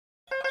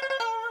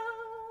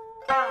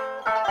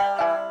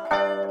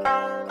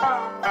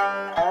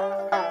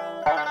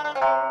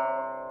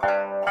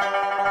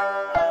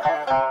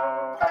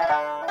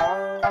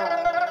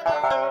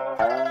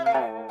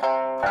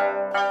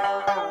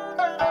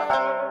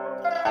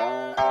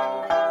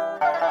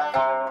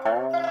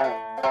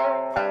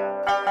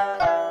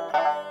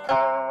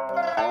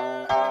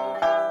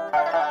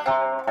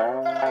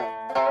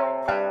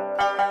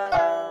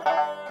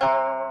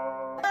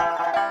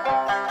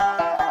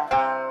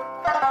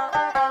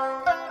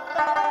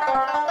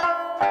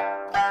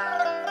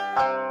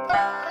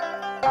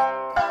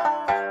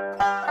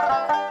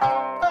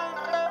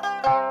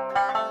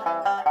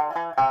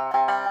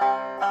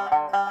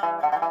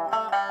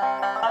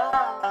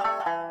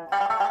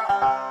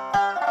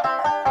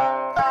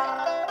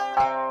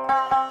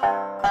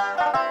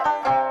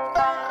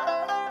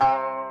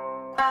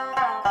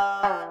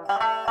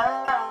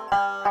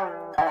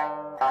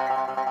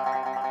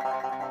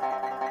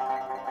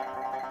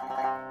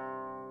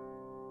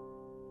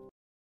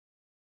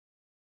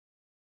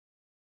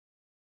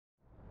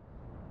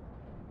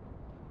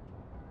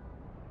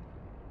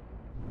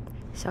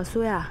小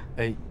苏呀，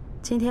哎，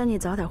今天你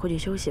早点回去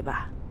休息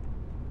吧，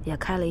也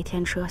开了一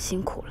天车，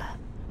辛苦了。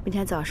明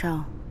天早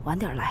上晚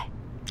点来。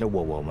那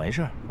我没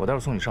事，我待会儿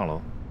送你上楼。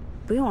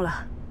不用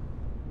了。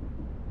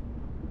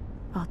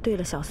哦，对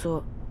了，小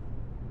苏，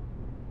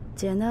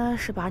姐呢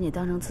是把你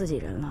当成自己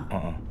人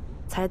了，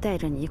才带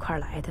着你一块儿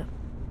来的。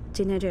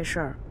今天这事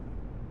儿，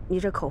你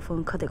这口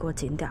风可得给我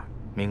紧点儿。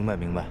明白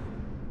明白。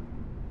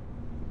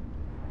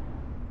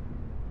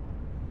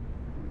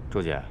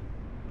周姐，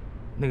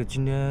那个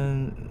今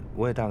天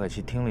我也大概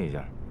去听了一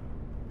下，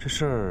这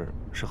事儿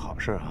是好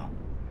事啊。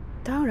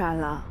当然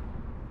了，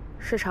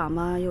市场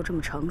嘛又这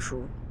么成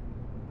熟，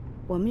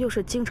我们又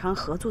是经常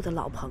合作的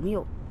老朋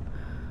友，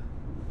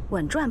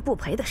稳赚不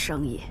赔的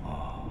生意。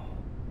哦。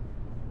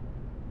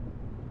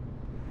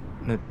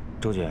那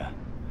周姐，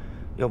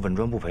要稳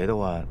赚不赔的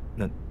话，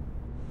那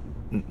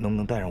能不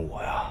能带上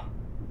我呀？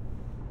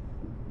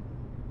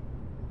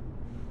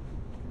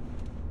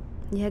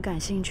你也感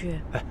兴趣？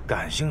哎，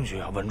感兴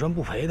趣啊！稳赚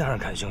不赔当然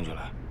感兴趣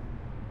了。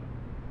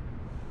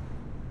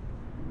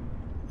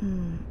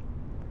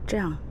这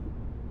样，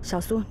小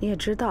苏你也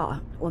知道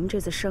啊，我们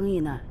这次生意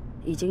呢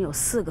已经有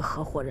4个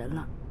合伙人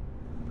了。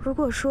如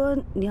果说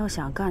你要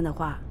想干的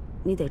话，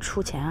你得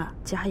出钱啊，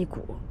加一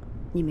股，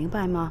你明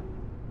白吗？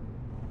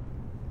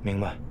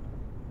明白。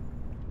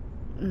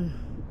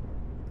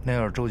那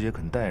要是周姐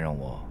肯带上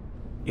我，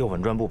又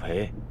稳赚不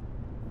赔，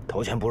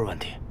投钱不是问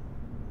题。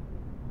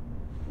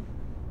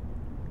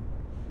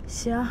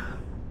行，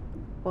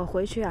我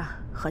回去啊，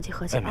合计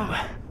合计啊。明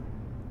白。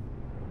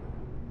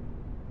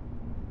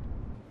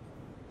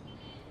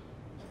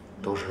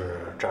都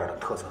是这儿的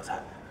特色菜，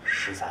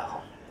食材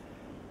好，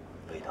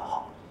味道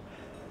好。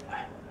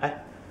哎，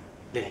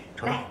丽丽，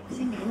盛汤。来，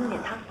先给您弄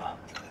点汤。啊，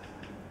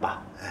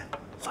爸，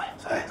坐下，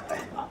坐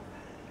下。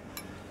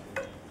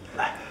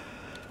来，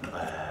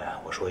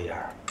我说一下，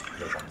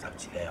为什么咱们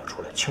今天要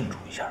出来庆祝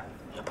一下？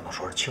也不能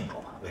说是庆祝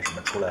吧，为什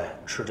么出来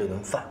吃这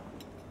顿饭？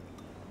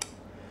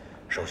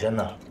首先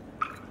呢，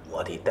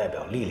我得代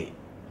表丽丽，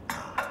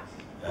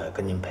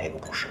跟您赔个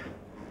不是。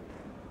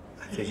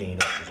最近一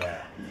段时间，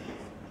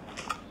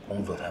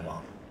工作太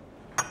忙，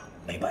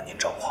没把您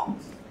照顾好，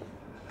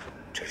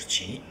这是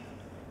其一。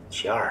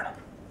其二呢，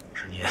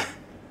是您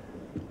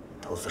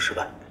投资失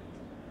败，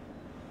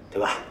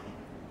对吧？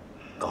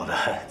搞得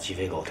鸡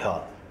飞狗跳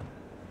的。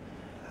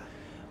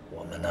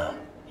我们呢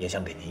也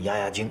想给您压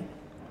压惊，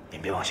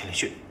您别往心里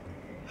去。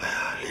哎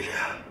呀，丽丽，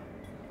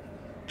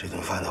这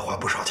顿饭得花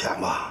不少钱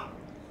吧？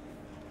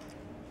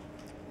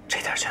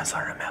这点钱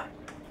算什么呀？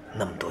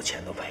那么多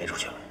钱都赔出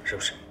去了，是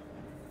不是？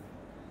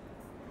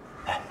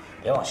哎，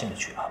别往心里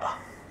去，好吧？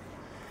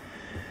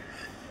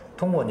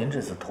通过您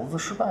这次投资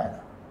失败呢，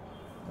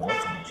我总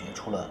结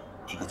出了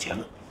一个结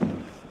论。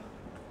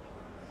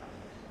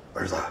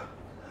儿子，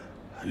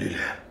丽丽，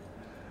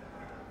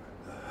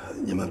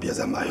你们别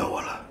再埋怨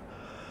我了，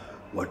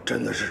我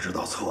真的是知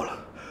道错了，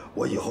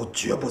我以后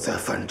绝不再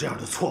犯这样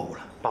的错误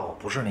了。爸，我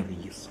不是那个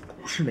意思，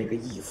不是那个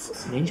意思。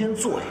您先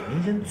坐下，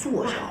您先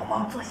坐下好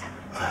吗？坐下。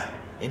哎，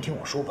您听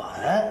我说完。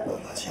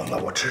那行，那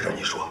我吃着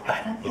你说。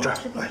哎，你这儿。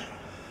哎，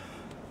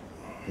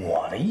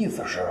我的意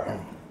思是，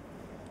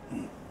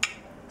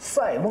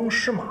塞翁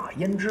失马，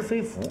焉知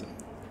非福，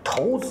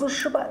投资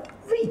失败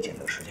未见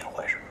得是件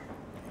坏事。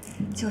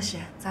就是，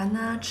咱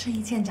呢吃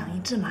一堑长一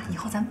智嘛，以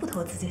后咱不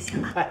投资就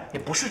行了。哎，你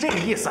不是这个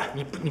意思，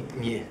你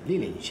丽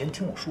丽，你先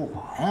听我说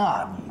完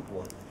啊！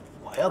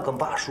我要跟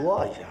爸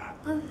说一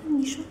下。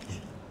你说。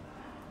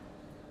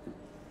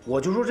我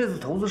就说这次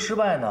投资失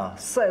败呢，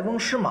塞翁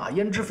失马，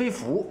焉知非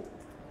福，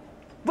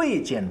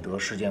未见得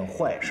是件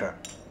坏事。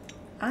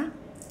啊，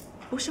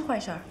不是坏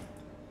事儿。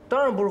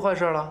当然不是坏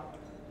事了，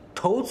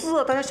投资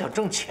啊，大家想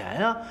挣钱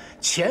呀，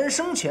钱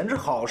生钱是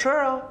好事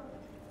啊。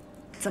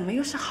怎么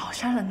又是好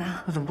事了呢？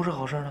那怎么不是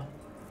好事呢？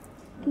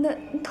那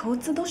投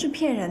资都是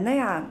骗人的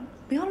呀，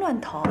不要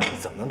乱投。你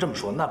怎么能这么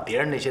说？那别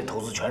人那些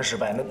投资全失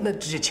败，那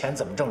这些钱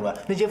怎么挣出来？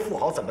那些富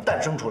豪怎么诞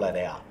生出来的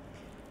呀？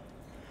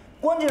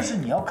关键是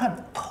你要看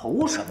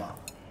投什么，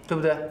对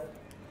不对？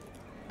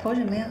投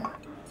什么呀？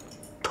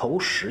投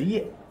实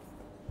业，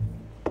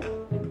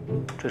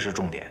这是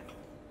重点。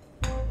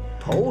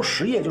投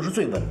实业就是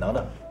最稳当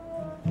的。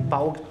爸，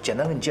我简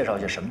单给你介绍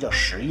一下什么叫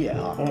实业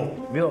啊。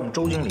比如我们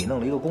周经理弄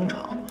了一个工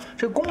厂，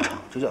这个工厂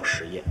就叫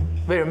实业。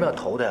为什么要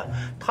投它呀？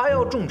他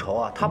要众筹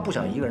啊，他不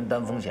想一个人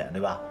担风险，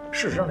对吧？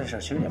事实上这事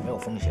其实也没有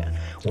风险，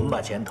我们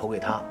把钱投给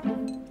他，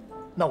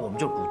那我们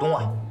就是股东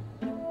啊，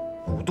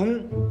股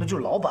东那就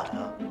是老板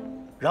啊，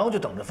然后就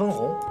等着分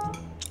红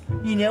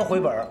，1年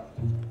回本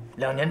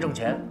，2年挣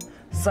钱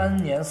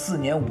，3年、4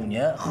年、5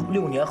年、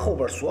6年后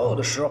边所有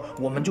的时候，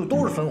我们就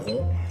都是分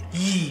红，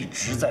一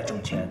直在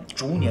挣钱，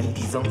逐年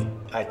递增。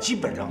哎，基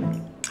本上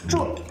这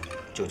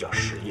就叫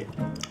实业。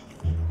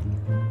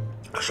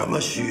什么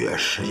虚业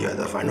实业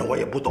的，反正我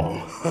也不懂。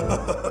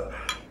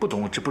不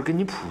懂，这不是给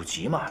你普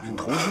及嘛？这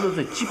投资的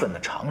最基本的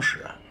常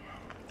识。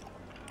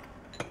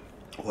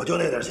我就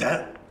那点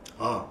钱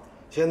啊，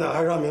现在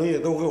还让明玉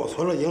都给我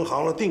存了银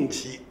行了，定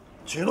期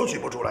取都取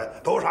不出来，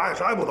投啥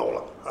也不投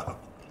了。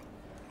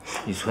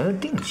你存的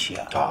定期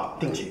啊？啊，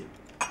定期。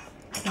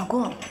老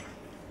公，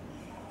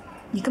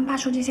你跟爸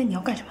说这些你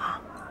要干什么？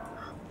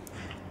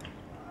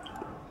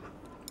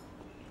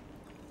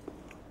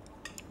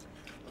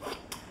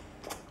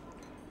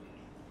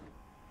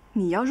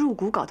你要入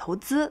股搞投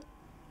资？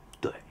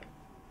对。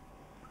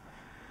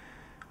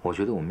我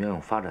觉得我们要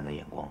用发展的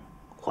眼光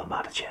还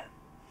爸的钱，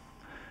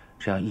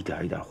这样一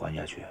点一点还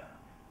下去，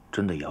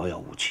真的遥遥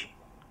无期。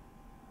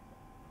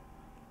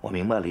我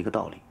明白了一个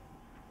道理，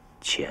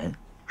钱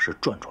是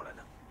赚出来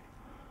的，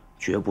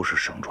绝不是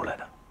省出来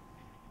的。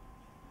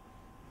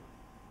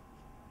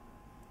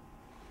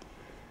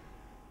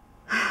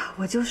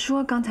我就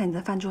说刚才你在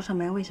饭桌上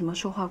面为什么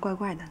说话怪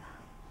怪的呢？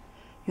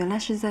原来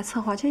是在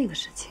策划这个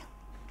事情。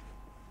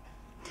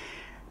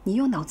你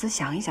用脑子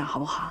想一想好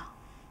不好？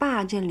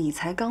爸这理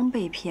财刚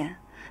被骗，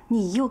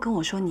你又跟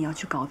我说你要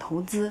去搞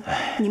投资，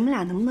你们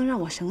俩能不能让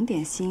我省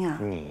点心啊？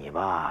你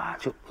吧，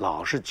就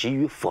老是急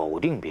于否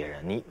定别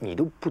人，你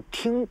都不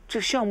听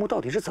这项目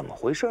到底是怎么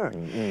回事，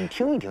你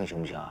听一听行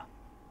不行啊？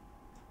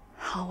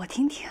好，我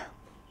听听。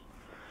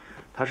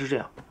他是这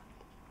样，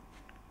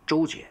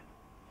周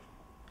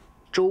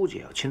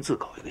姐要亲自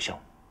搞一个项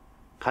目，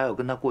她要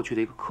跟她过去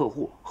的一个客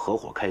户合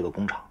伙开一个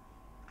工厂，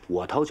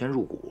我掏钱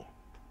入股，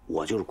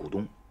我就是股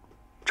东，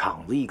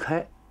厂子一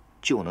开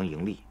就能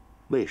盈利。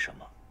为什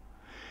么？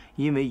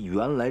因为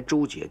原来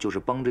周姐就是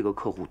帮这个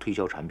客户推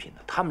销产品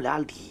的，他们俩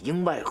里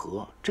应外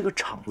合，这个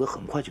厂子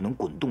很快就能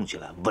滚动起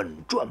来，稳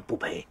赚不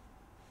赔。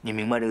你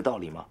明白这个道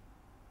理吗？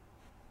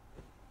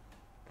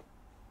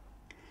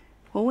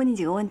我问你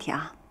几个问题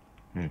啊。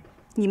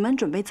你们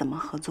准备怎么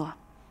合作？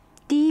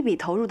第一笔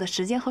投入的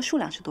时间和数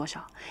量是多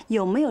少？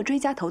有没有追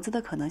加投资的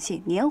可能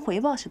性？年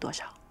回报是多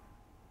少？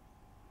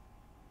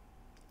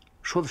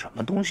说的什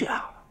么东西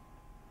啊？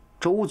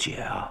周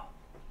姐啊，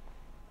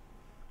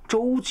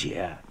周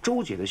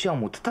姐的项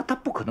目，她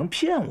不可能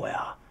骗我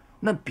呀。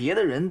那别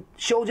的人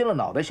削尖了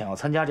脑袋想要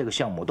参加这个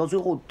项目，到最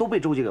后都被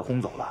周姐给轰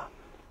走了。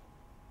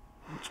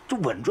这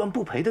稳赚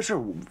不赔的事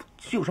儿，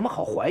这有什么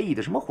好怀疑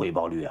的？什么回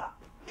报率啊？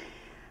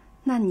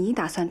那你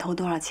打算投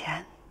多少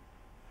钱？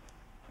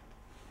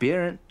别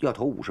人要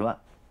投50万，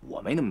我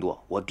没那么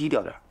多，我低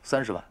调点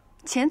，30万。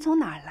钱从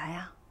哪儿来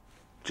啊？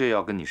这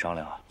要跟你商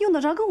量啊。用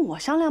得着跟我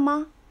商量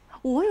吗？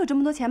我有这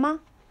么多钱吗？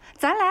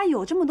咱俩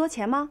有这么多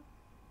钱吗？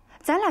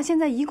咱俩现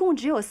在一共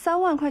只有3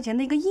万块钱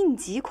的一个应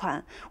急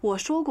款。我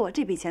说过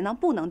这笔钱呢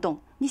不能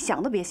动，你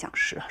想都别想。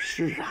是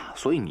啊，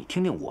所以你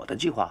听听我的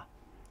计划。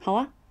好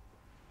啊。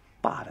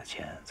爸的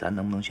钱咱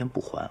能不能先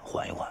不还，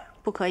缓一缓？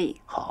不可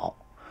以。好，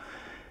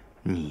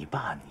你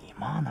爸你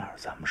妈那儿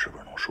咱们是不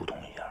是能疏通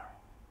一下？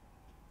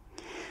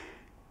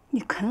你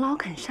啃老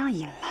啃上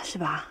瘾了是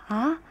吧？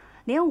啊，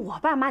连我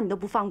爸妈你都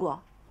不放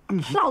过。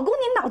老公，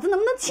你脑子能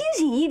不能清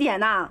醒一点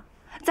呐？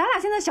咱俩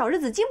现在小日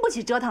子经不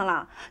起折腾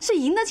了，是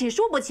赢得起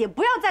输不起，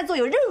不要再做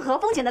有任何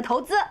风险的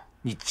投资。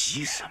你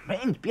急什么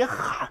呀？你别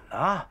喊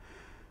啊！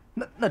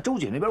那周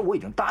姐那边我已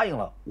经答应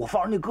了，我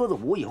放人家鸽子，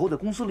我以后在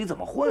公司里怎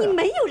么混啊？你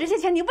没有这些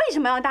钱，你为什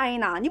么要答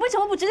应呢？你为什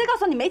么不直接告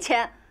诉你没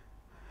钱？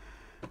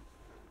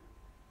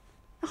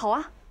那好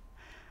啊，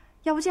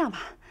要不这样吧，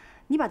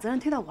你把责任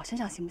推到我身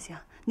上行不行？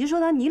你就说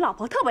呢，你老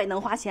婆特别能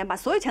花钱，把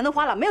所有钱都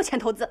花了，没有钱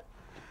投资。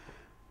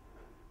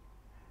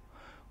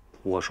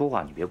我说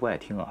话你别不爱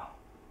听啊！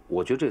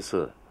我觉得这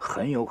次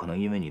很有可能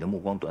因为你的目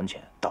光短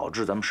浅，导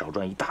致咱们少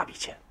赚一大笔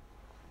钱。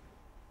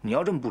你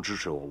要这么不支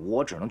持我，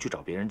我只能去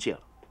找别人借了。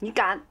你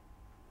敢？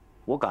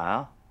我敢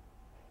啊！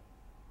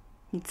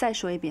你再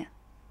说一遍。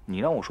你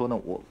让我说呢，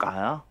我敢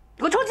啊！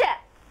给我出去！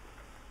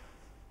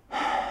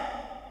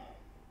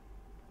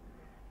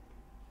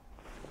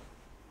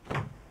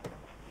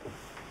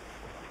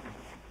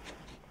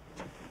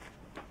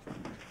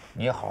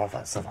你也好好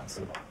反思反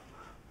思吧。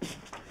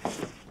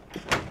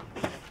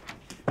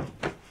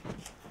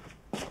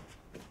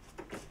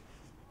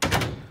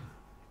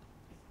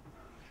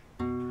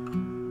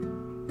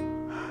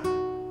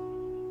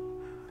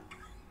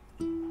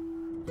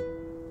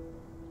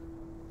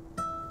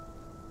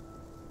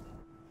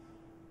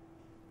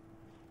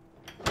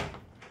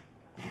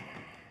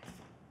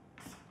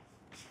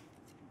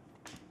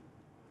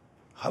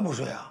还不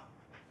睡啊？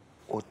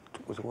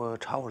我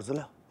查会儿资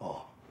料。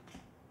哦。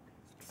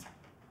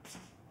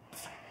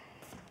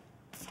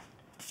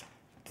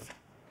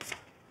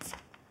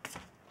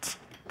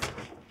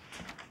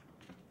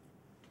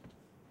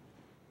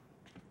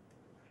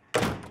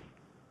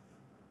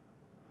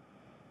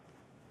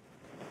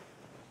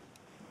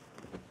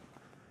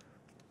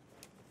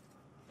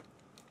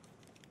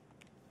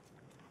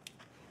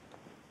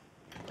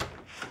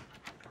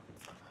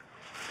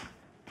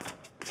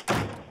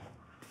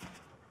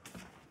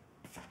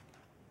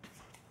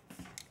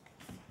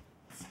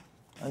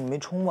啊，你没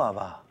冲吧，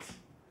爸？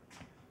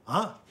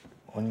啊？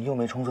你又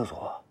没冲厕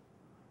所？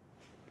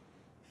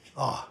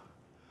啊，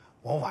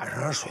我晚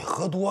上水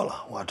喝多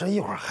了，我这一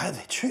会儿还得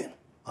去呢。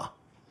啊。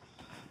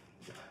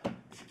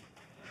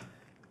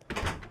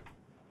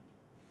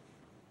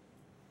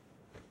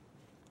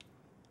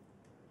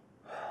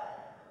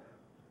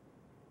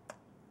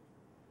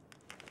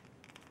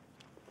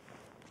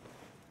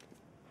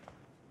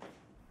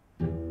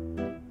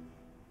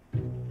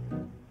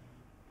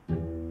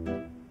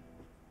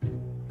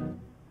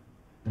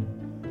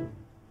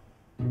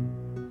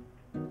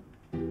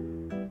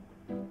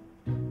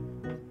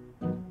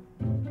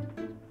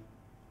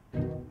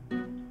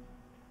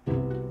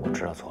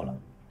道错了。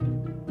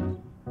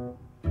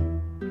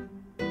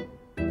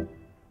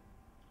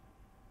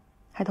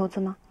还投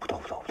资吗？不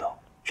投，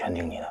全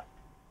听你的，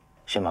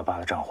先把爸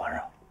的账还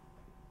上。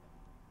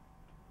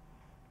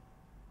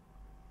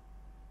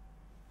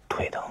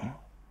腿疼。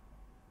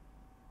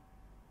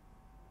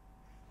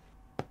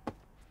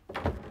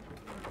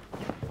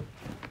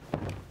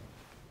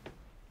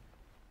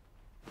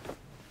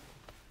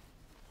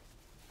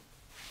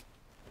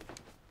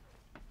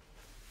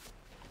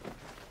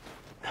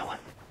来我。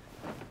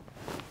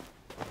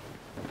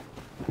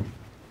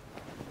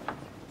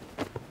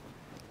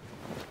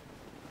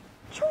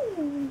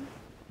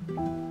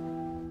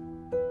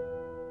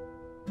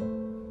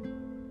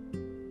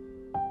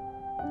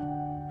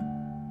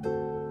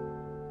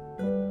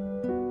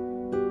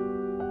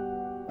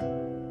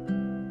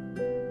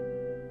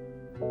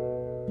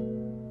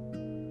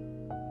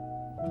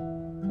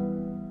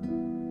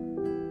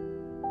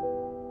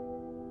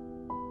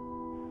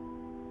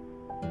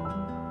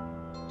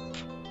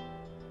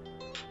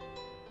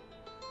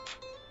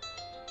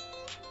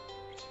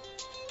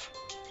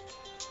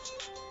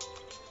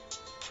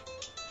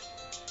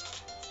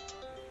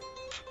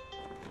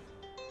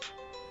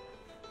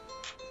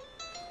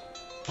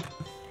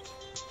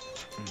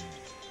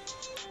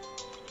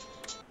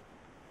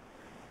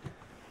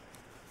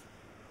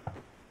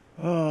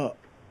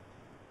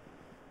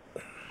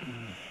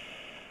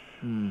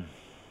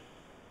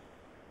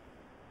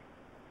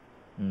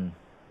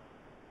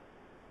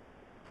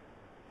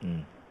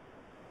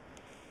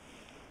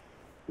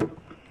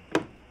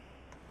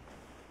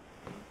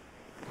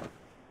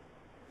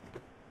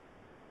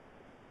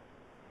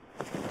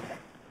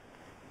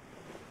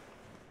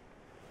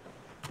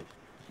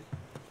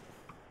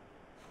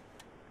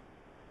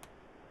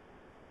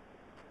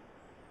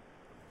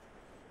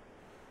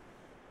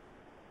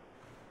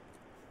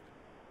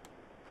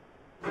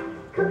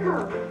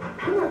Coco,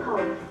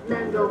 pineapple,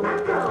 mango,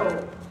 mango，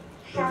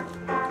 沙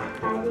发、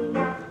巴黎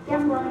呀，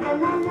阳光热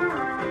辣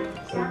辣，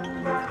香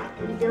瓜、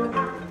啤酒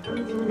花，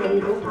风景美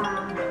如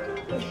画，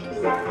夜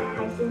市下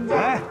海鲜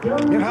价，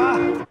你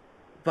看，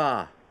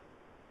爸，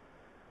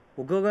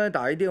我哥刚才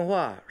打一电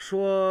话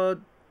说，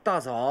大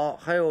嫂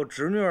还有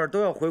侄女儿都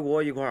要回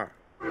国一块儿。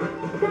咖喱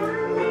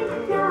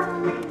咖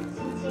喱，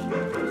心情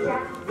不佳，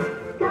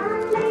咖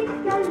喱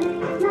咖喱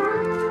啦，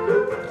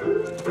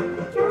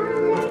咖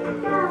喱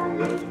咖喱，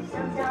香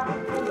蕉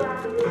苦瓜，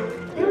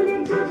榴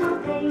莲猪头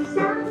配香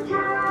茶。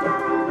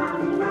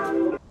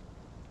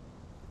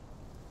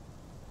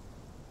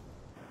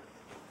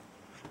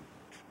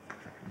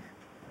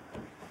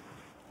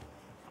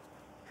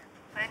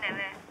喂，哪位？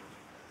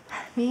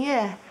明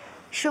月，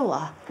是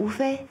我，吴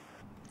飞。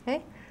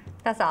哎，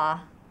大嫂，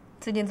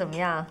最近怎么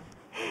样？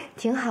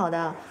挺好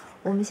的，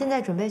我们现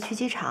在准备去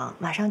机场，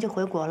马上就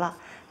回国了。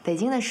北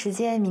京的时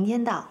间明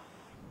天到。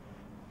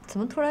怎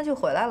么突然就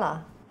回来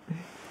了？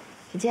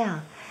是这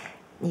样，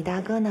你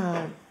大哥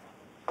呢，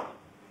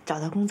找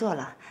到工作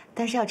了，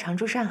但是要常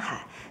驻上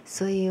海，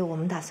所以我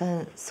们打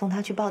算送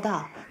他去报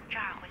道，正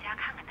好回家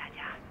看看大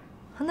家。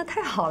那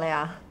太好了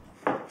呀！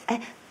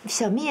哎，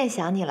小蜜也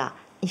想你了，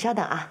你稍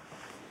等啊。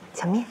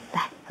小蜜，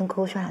来跟姑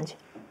姑说两句。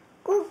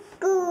姑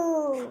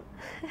姑，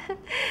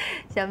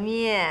小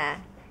咪，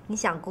你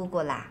想姑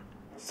姑啦？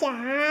想。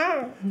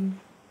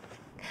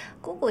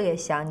姑姑也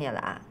想你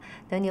了。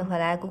等你回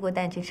来，姑姑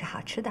带你去吃好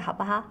吃的，好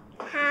不好？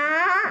好。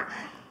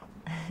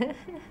喂，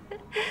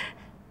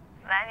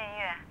明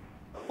月。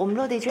我们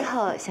落地之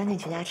后想请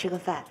全家吃个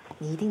饭，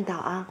你一定到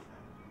啊。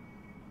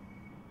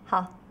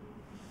好。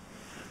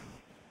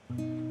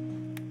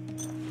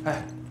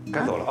哎，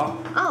该走了啊。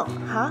哦，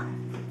好。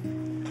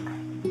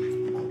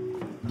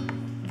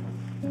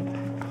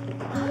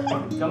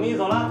小蜜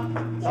走了，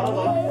走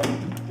了。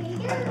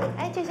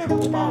哎，这些都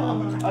不带了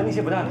吗？啊，那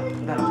些不带了，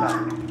不带了。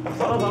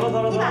走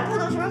了。你把兔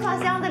兔是不是放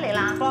箱子里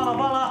了？放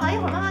了。好，一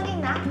会儿妈妈给你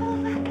拿。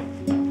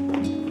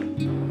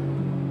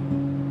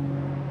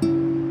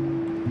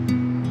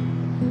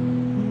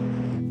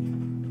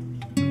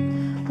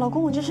老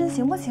公，我这身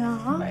行不行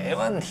啊？没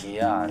问题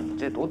啊，你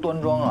这多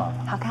端庄啊！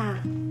好看。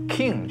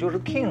King 就是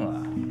King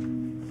啊！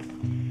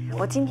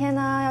我今天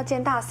呢要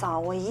见大嫂，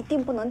我一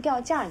定不能掉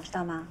价，你知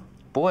道吗？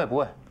不会，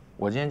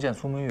我今天见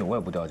苏明玉，我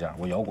也不掉价，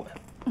我摇滚。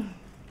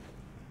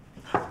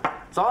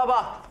走了，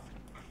爸。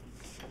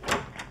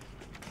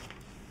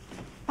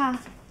爸。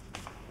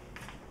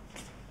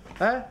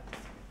哎，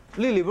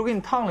丽丽不是给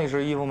你烫了一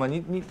身衣服吗？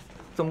你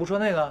怎么不穿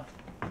那个？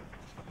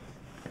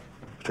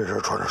这身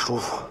穿着舒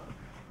服。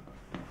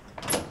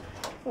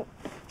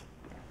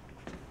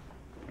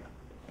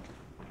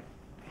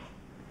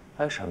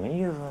哎，什么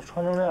意思？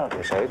穿成这样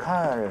给谁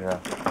看啊？这是？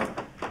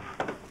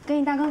给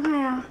你大哥看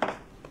呀。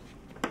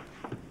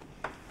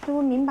这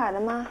不明摆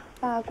的吗？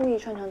爸故意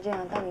穿成这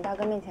样，到你大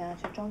哥面前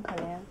去装可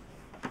怜。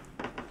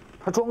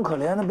他装可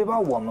怜，那别把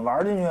我们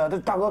玩进去啊！这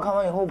大哥看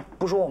完以后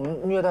不说我们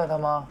虐待他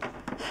吗？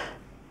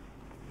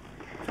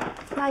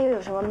那又有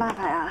什么办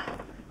法呀？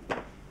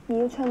你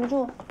又劝不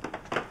住。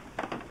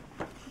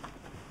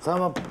咱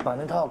们把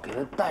那套给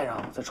他带上，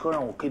在车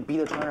上我可以逼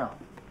他穿上，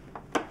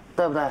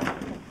带不带？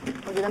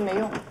我觉得没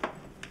用。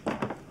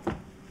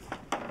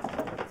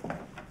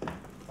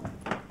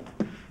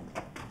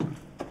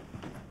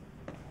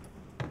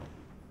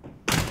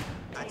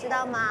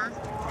道吗？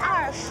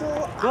二叔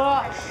哥，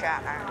二婶儿。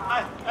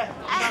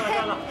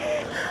站了，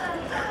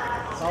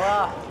嫂子。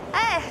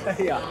哎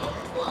呀，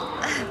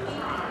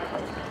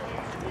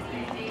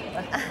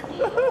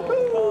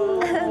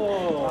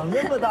长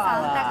这么大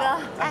了，大哥，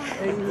哎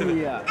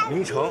呀，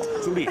明成，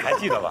朱莉还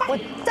记得吧？我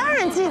当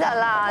然记得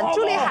了，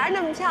朱莉还是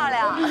那么漂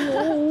亮。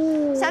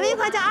小明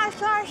快叫二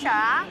叔二婶儿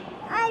啊！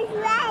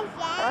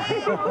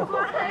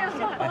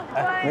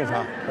明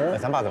成，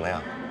咱爸怎么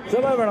样？在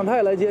外面呢，他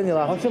也来接你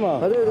了，是吗？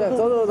啊，对对，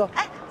走。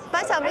哎，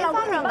把小明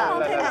放上吧。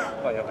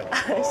放下。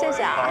谢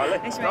谢啊。好嘞，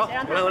没事，让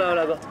他。回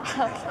来，哥。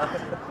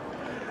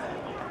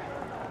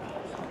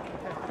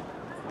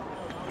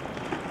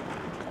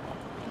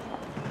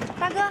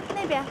大哥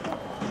那边。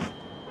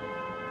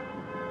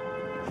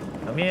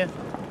小咪，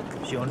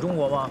喜欢中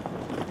国吗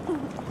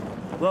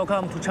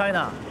 ？Welcome to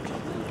China。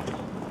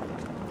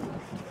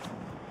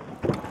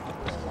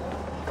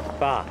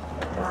爸，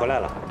我回来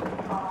了。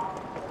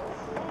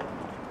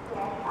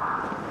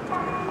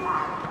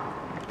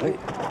哎，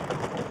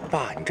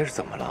爸，你这是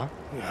怎么了？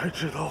你还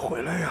知道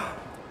回来呀？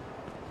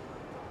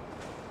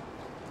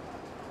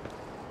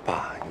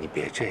爸，你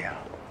别这样。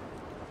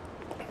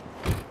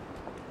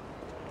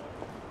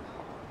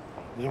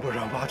你不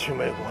让爸去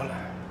美国来，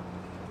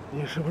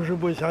你是不是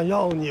不想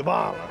要你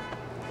爸了？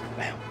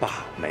哎呀，爸，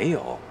没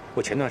有，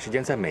我前段时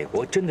间在美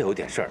国真的有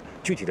点事儿，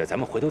具体的咱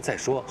们回头再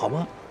说，好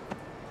吗？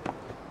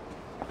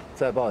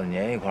再抱你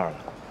粘一块了，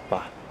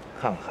爸，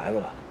看看孩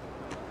子吧。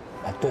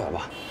哎，对了，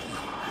爸，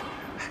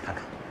来看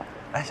看。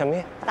哎，小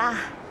咪，爸，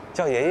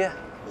叫爷爷。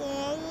爷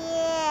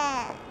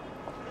爷，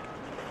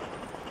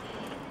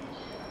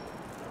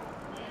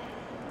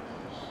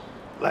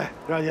来，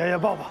让爷爷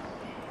抱抱。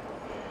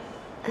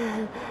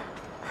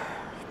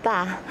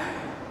爸，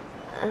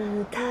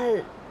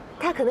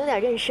他可能有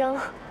点认生。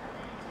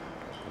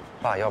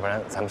爸，要不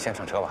然咱们先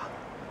上车吧。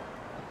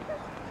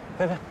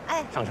别，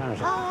哎，上车。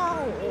哦，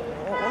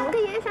我们跟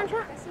爷爷上车。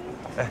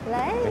哎，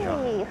来，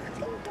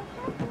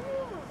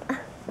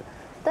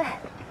对，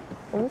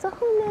我们坐后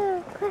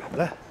面，快。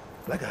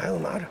来给孩子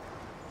拿着，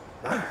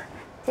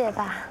谢谢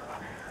爸。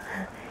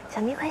小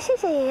咪，快谢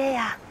谢爷爷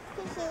呀！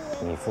谢谢爷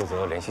爷。你负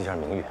责联系一下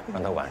明玉，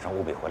让他晚上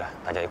务必回来，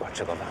大家一块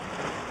吃个饭。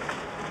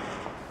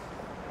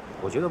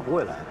我觉得不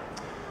会来的。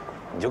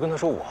你就跟他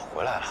说我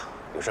回来了，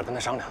有事跟他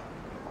商量。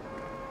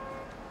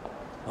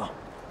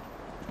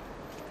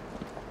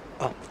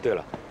对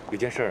了，有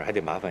件事还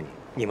得麻烦你，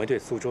你们对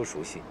苏州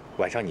熟悉，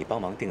晚上你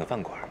帮忙订个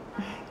饭馆。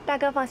大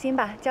哥放心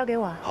吧，交给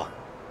我。好，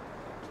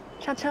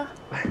上车。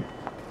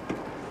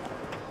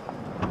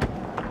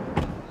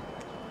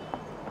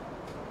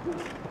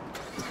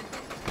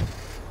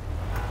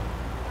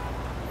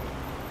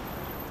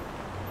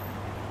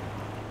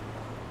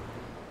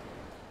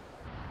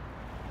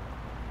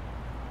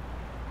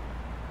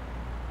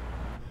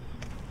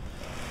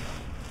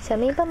小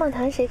咪，棒棒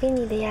糖谁给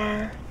你的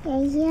呀？爷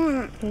爷，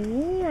哎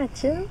呀，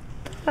真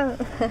棒！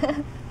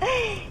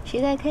谁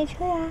在开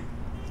车呀？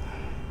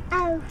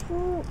二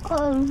叔，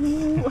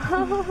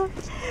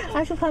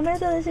二叔旁边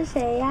坐的是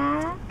谁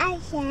呀？二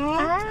婶。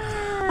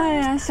哎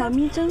呀，小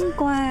咪真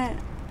乖。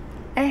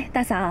哎，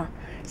大嫂，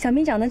小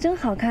咪长得真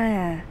好看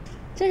哎，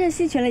真是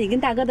吸取了你跟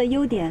大哥的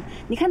优点。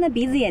你看那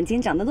鼻子眼睛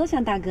长得多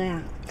像大哥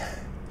呀。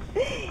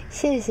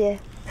谢谢。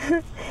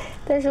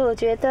但是我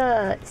觉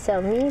得小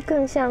咪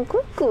更像姑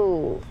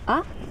姑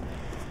啊，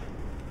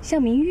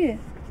像明玉。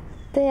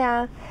对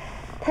呀，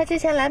她之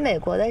前来美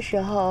国的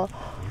时候，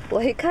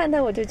我一看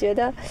她我就觉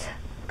得，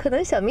可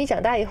能小咪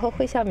长大以后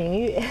会像明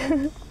玉。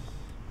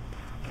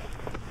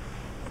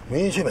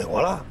明玉去美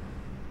国了？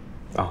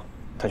啊，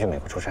他去美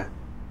国出差。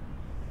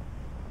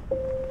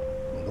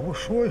你都不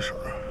说一声。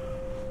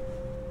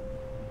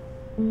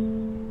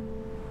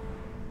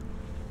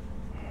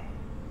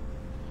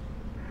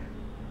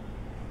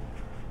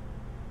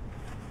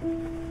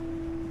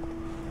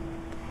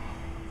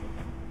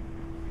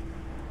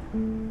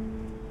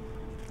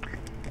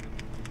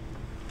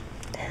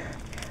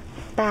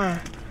爸，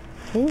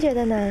您觉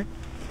得呢？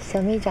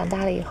小咪长大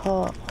了以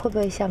后会不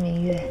会像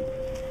明月？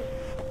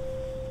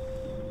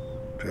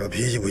只要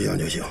脾气不一样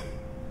就行。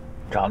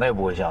长得也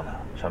不会像的，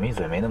小咪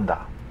嘴没那么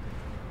大。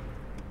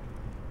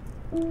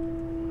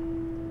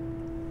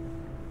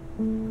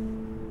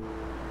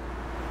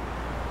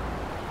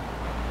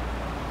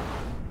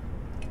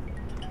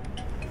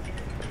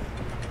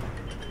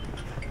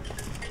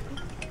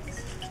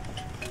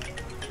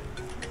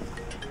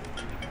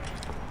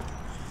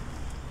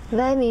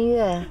喂，明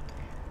月，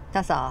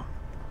大嫂，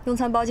用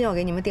餐包间我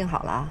给你们订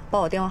好了，报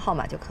我电话号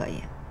码就可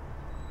以。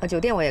酒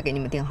店我也给你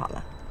们订好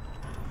了。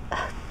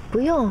不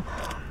用，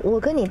我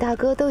跟你大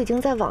哥都已经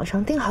在网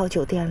上订好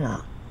酒店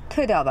了。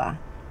退掉吧，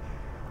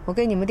我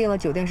给你们订了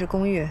酒店式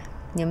公寓，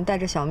你们带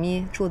着小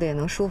咪住的也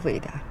能舒服一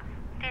点。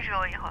地址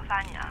我一会儿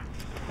发你啊。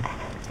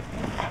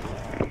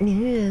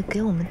明月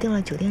给我们订了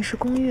酒店式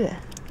公寓。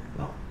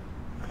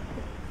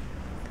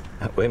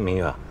喂，明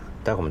玉啊，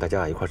待会我们大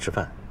家一块吃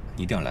饭，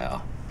一定要来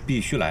啊，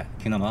必须来，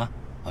听到吗？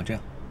好，这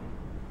样。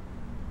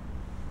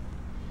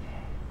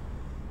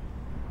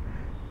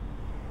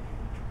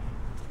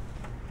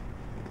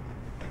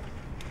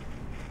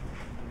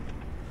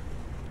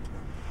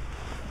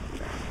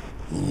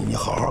你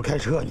好好开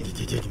车，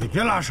你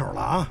别拉手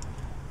了啊！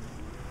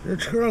这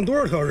车上多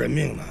少条人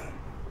命呢？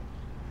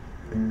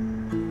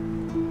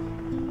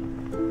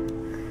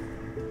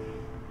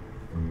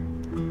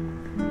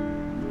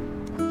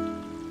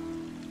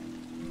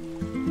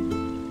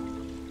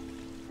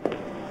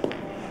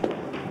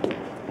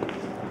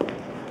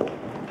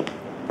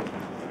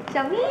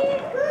小咪，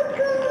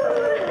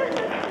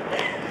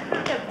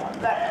这宝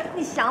贝儿，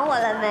你想我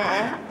了没？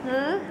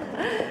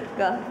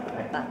哥，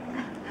爸，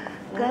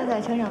哥在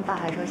车上，爸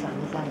还说小咪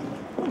像你。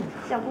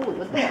像姑姑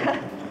就对了。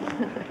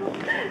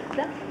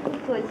走，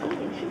我请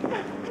你吃饭。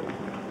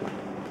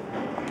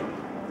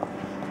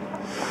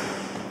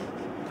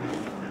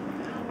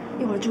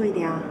一会儿注意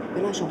点啊，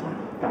别乱说话。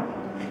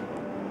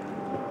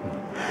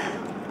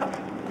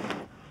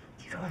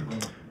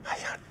哎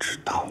呀，知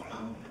道了。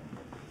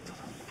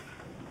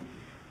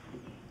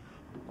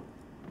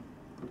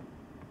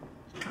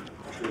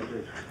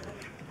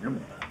这么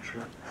吃，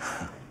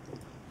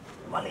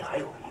碗里还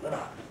有一个呢。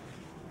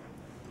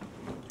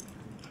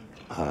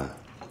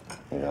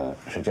那个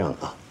是这样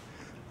的啊，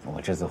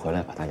我这次回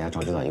来把大家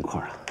召集到一块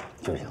儿啊，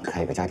就是想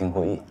开一个家庭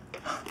会议。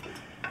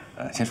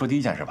先说第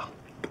一件事吧，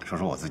说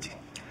说我自己。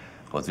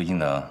我最近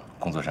呢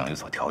工作上有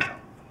所调整，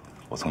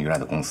我从原来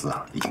的公司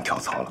啊已经跳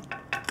槽了，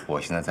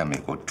我现在在美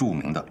国著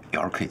名的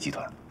LK 集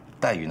团，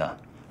待遇呢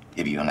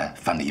也比原来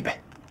翻了1倍。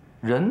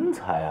人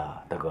才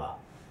啊，大哥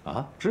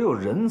啊，只有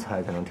人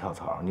才才能跳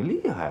槽，你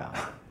厉害啊！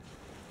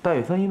待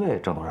遇翻1倍，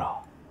挣多少？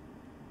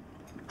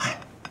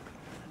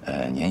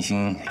年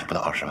薪也就不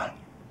到20万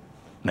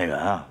美元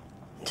啊？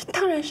这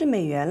当然是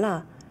美元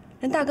了，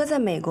人大哥在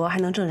美国还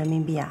能挣人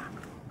民币啊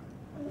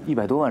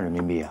100多万人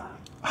民币啊！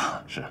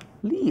啊，是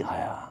厉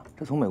害啊！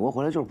这从美国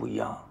回来就是不一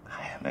样。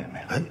哎呀，没有。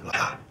哎，老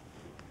大，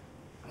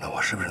那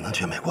我是不是能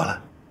去美国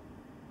了？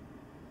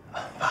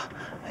爸，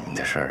你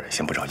这事儿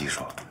先不着急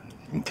说，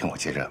你听我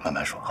接着慢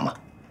慢说，好吗？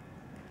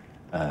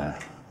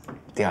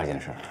第二件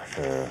事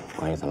是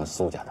关于咱们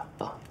苏家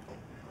的啊。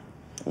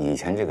以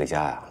前这个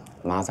家呀，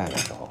妈在的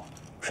时候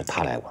是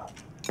她来管，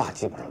爸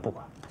基本上不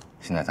管。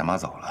现在咱妈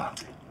走了，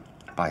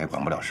爸也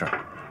管不了事儿。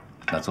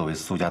那作为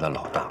苏家的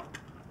老大，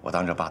我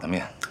当着爸的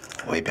面，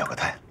我也表个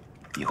态，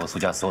以后苏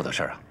家所有的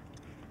事儿啊，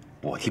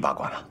我替爸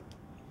管了。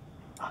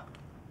啊。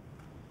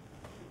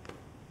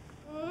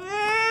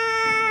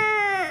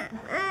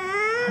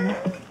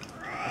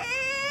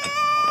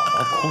宝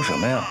宝哭什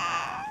么呀？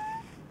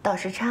倒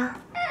时差，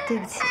对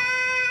不起，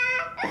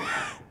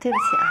对不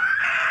起啊，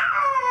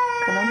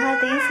可能他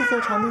第一次坐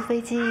长途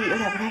飞机有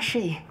点不太适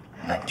应。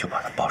那你就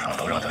把他抱上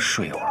楼，让他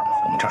睡一会儿嘛，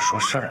我们这儿说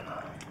事儿呢。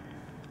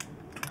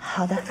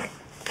好的，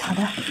好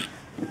的。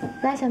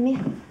来，小咪。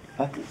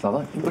哎，嫂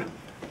子，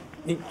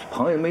你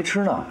朋友没吃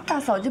呢。大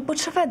嫂就不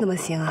吃饭怎么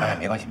行啊？哎，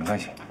没关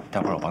系，待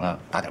会儿我帮他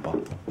打点包。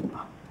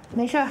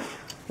没事儿，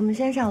我们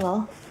先上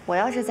楼。我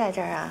要是在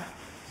这儿啊，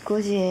估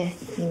计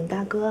你们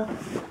大哥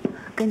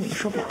跟你们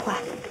说不了话。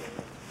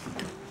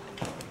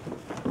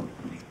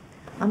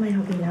妈妈一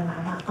会儿给你拿娃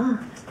娃啊，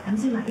咱们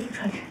先把衣服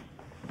穿上。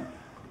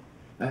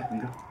哎，你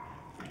这，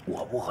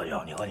我不喝酒，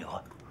你喝。你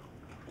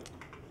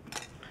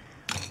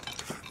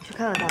去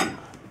看看大嫂。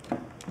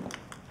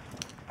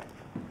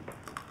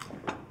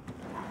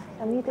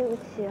小咪，对不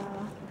起啊，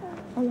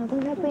妈妈刚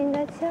才不应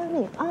该牵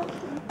你啊，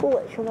不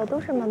委屈了，都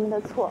是妈妈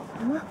的错，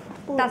好吗？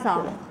大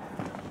嫂，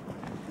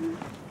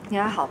你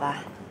还好吧？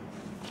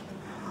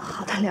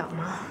好得了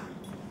吗？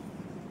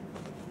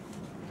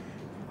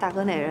大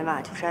哥那人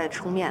吧，就是爱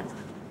充面子，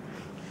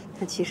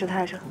但其实他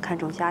还是很看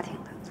重家庭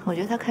的。我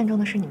觉得他看重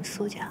的是你们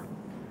苏家，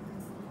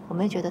我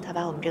没觉得他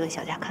把我们这个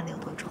小家看得有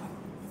多重。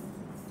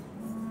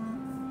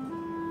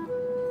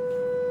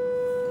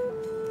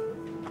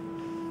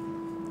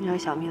你让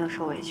小咪都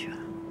受委屈了。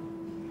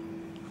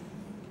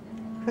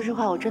说实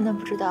话，我真的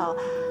不知道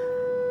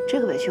这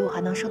个委屈我还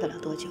能受得了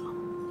多久。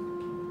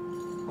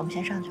我们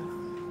先上去了。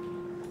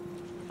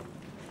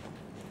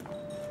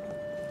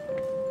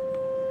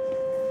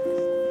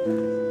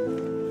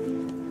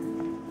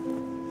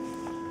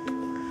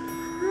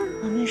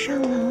我们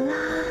上楼啦。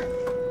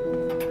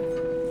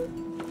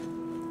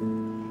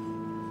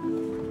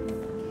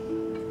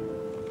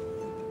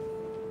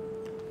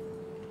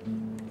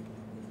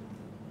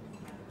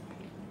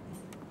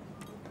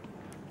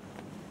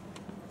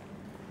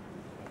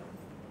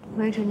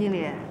喂，陈经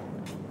理。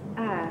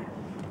哎，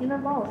您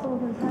能帮我送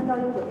份餐到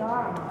6912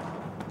吗？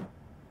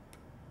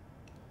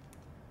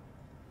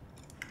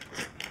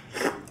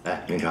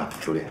哎，明成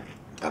兄弟，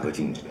大哥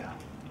经理这边啊，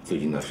最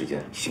近一段时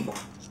间辛苦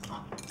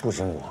啊。不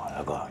辛苦，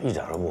大哥，一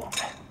点都不。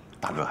哎，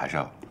大哥还是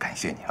要感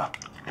谢你啊，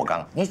我干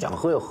了。你想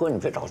喝就喝，你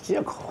别找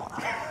借口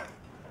啊。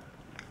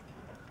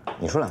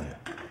你说两句。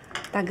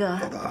大哥，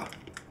老大，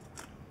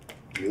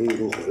明玉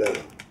都回来了。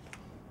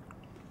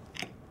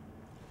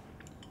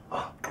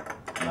啊，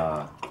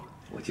那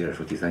我接着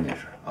说第三件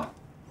事啊。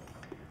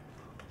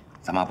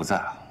咱妈不在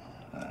啊，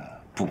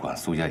不管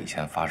苏家以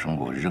前发生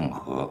过任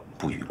何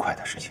不愉快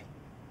的事情，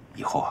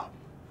以后啊，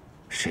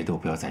谁都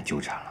不要再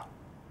纠缠了，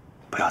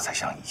不要再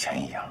像以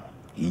前一样，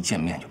一见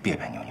面就别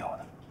别扭扭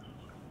的，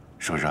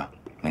是不是啊？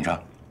明成，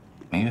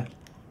明月。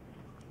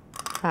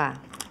哎，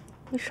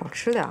你少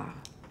吃点儿，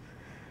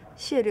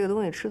蟹这个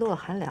东西吃多了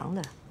寒凉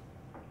的。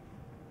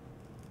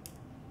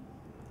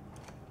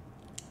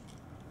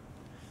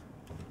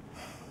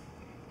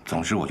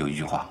总之我就一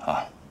句话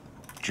啊，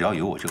只要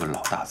有我这个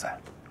老大在，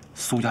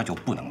苏家就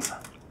不能散，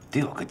得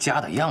有个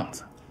家的样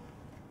子。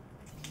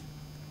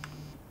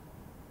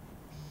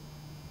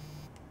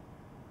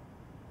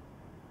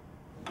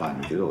爸，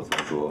你觉得我怎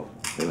么说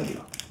没问题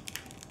吧？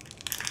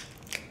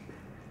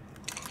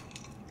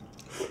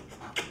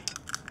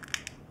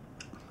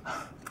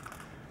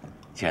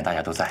既然大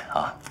家都在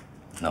啊，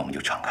那我们就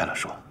敞开了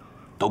说，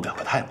都表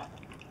个态嘛，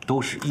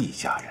都是一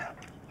家人，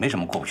没什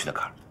么过不去的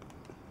坎儿。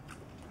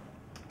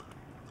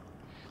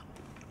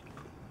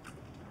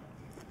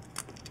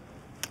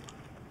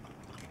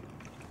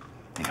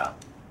你看，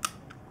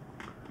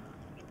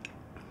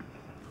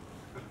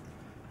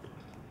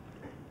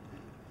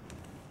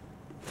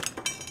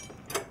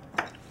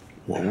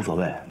我无所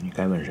谓，你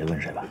该问谁问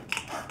谁吧。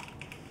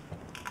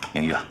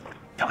明玉啊，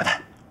表个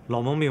态。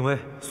老蒙病危，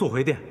速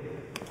回电。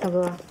大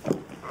哥，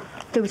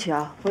对不起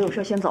啊，我有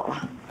事先走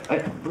了。哎，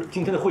不是，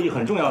今天的会议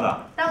很重要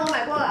的。大龙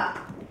买过了。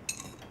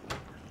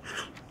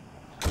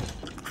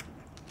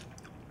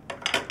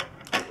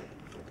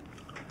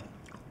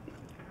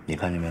你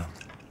看见没有？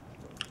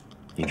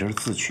你这是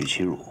自取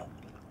其辱。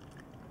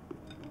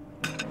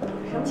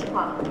什么情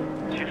况？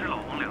其实老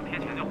蒙2天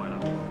前就回来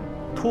了，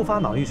突发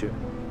脑溢血，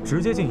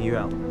直接进医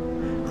院了，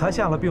还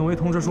下了病危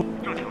通知书，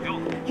正抢救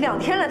呢。2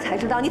天了才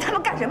知道，你他妈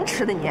干什么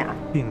吃的你？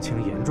病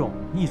情严重，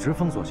一直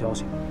封锁消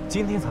息，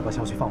今天才把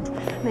消息放出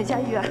来。哪家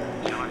医院？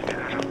行了，你别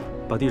开车，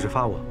把地址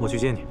发我，我去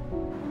接你。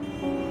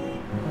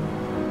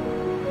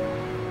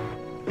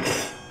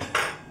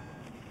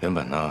原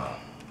本呢，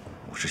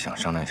我是想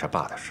商量一下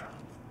爸的事。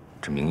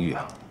这明玉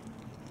啊，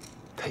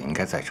他也应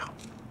该在场，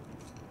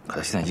可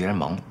他现在既然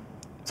忙，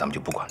咱们就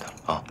不管他了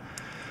啊。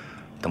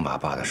等把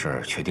爸的事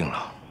儿确定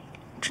了，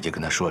直接跟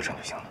他说一声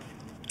就行了。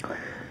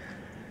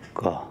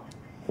哥，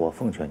我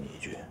奉劝你一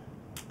句，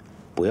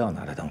不要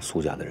拿他当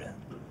苏家的人，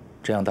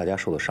这样大家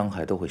受的伤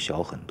害都会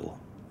小很多。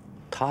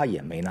他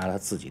也没拿他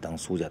自己当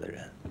苏家的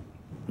人，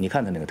你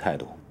看他那个态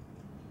度，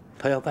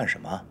他要干什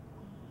么？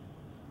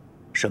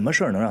什么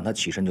事儿能让他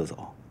起身就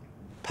走？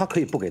他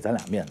可以不给咱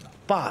俩面子，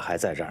爸还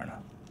在这儿呢，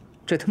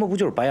这他妈不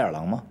就是白眼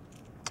狼吗？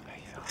哎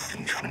呀，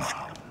林成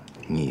啊，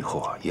你以后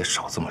啊也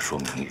少这么说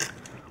明玉。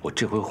我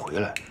这回回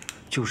来，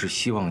就是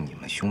希望你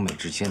们兄妹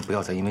之间不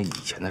要再因为以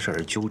前的事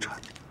而纠缠，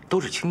都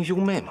是亲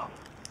兄妹嘛，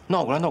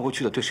闹过来闹过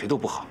去的，对谁都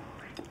不好。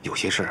有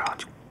些事啊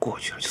就过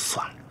去了就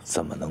算了。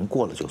怎么能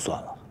过了就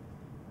算了？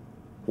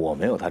我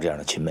没有他这样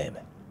的亲妹妹，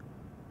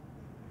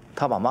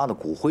他把妈的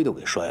骨灰都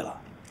给摔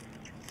了。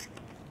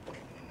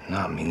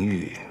那明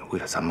玉为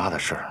了咱妈的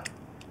事儿，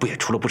不也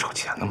出了不少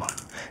钱了吗？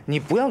你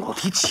不要老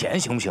提钱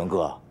行不行，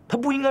哥？他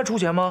不应该出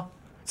钱吗？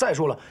再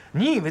说了，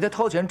你以为他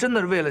掏钱真的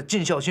是为了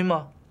尽孝心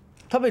吗？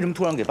他为什么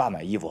突然给爸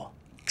买衣服？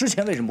之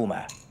前为什么不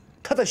买？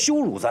他在羞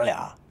辱咱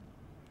俩。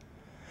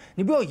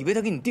你不要以为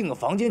他给你订个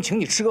房间，请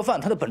你吃个饭，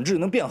他的本质就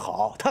能变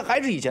好，他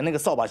还是以前那个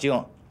扫把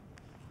星。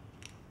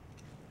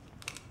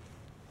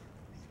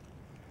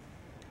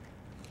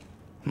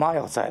妈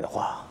要在的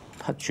话，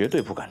他绝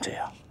对不敢这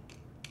样。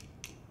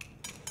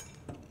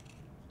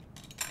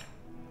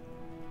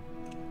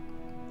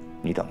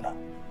你等着，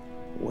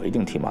我一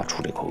定替妈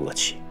出这口恶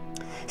气。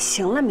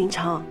行了，明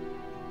成，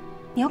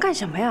你要干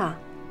什么呀？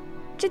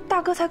这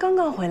大哥才刚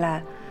刚回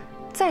来。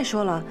再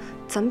说了，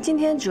咱们今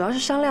天主要是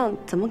商量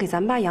怎么给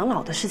咱爸养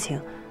老的事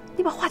情，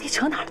你把话题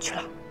扯哪儿去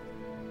了？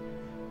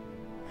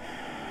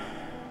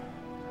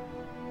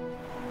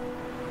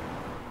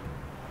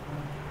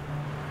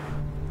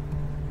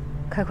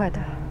开快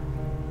点。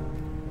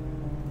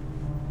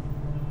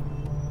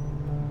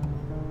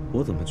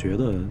我怎么觉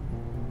得，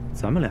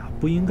咱们俩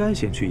不应该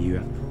先去医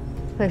院？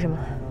为什么？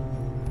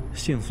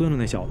姓孙的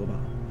那小子吧，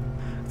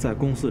在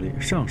公司里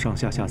上上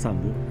下下散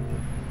步，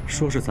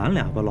说是咱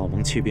俩把老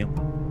蒙气病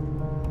了。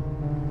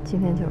今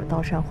天就是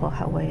刀山火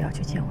海，我也要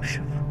去见我师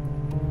傅。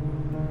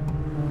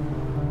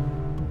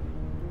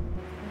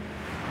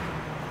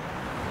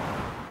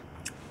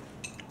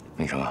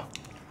明成啊，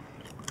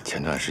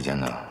前段时间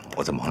呢，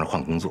我在忙着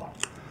换工作，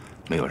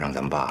没有让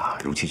咱爸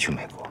如期去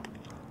美国，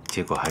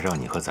结果还让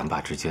你和咱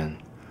爸之间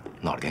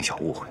闹了点小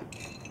误会，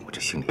我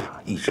这心里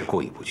啊一直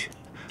过意不去。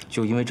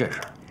就因为这事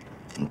儿，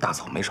你大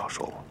嫂没少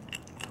说我。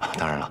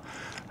当然了，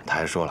她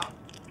还说了，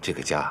这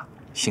个家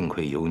幸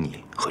亏有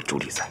你和朱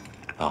莉在，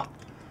啊。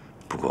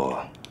不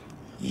过，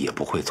也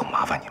不会总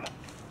麻烦你们，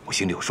我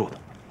心里有数的。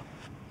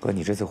哥，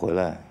你这次回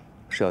来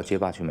是要接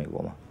爸去美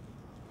国吗？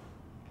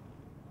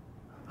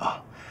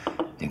啊，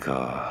那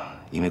个，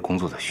因为工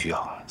作的需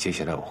要，接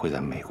下来我会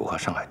在美国和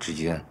上海之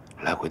间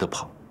来回的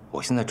跑。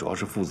我现在主要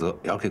是负责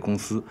LK 公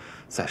司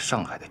在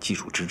上海的技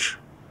术支持，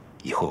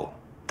以后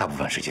大部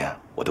分时间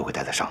我都会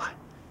待在上海。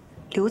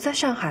留在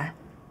上海？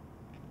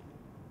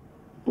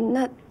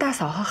那大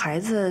嫂和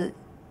孩子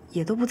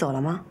也都不走了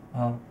吗？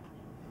啊。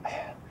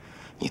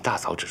你大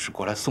嫂只是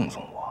过来送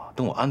送我，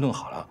等我安顿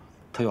好了，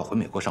她要回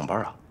美国上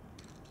班啊。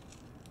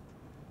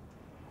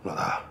老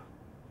大，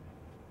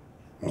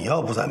你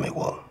要不在美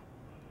国，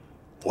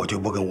我就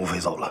不跟吴飞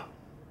走了。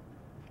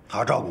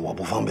他照顾我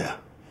不方便。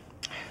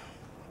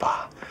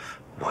爸，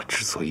我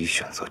之所以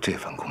选择这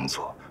份工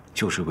作，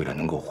就是为了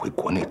能够回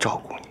国内照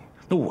顾你。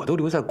那我都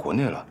留在国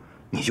内了，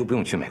你就不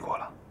用去美国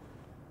了。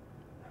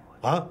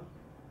啊？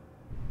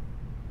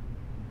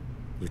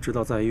你知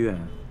道在医院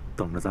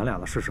等着咱俩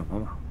的是什么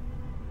吗？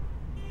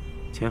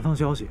前方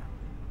消息，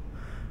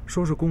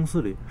说是公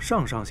司里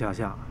上上下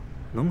下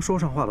能说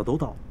上话的都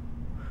到，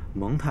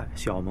蒙太、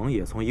小蒙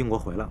也从英国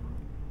回来了，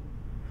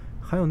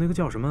还有那个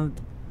叫什么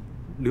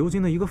刘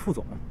金的一个副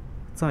总，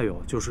再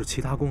有就是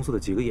其他公司的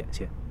几个眼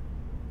线，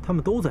他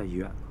们都在医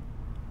院呢。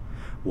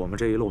我们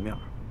这一露面，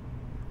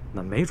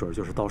那没准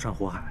就是刀山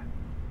火海。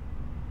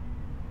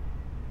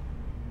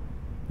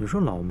你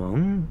说老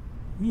蒙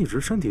一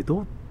直身体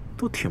都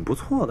挺不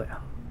错的呀，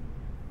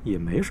也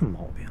没什么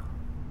毛病。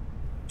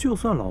就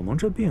算老蒙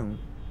这病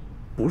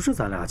不是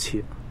咱俩起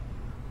的，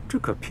这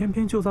可偏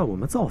偏就在我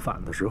们造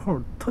反的时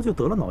候，他就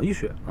得了脑溢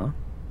血了。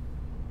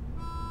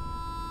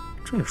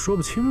这也说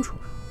不清楚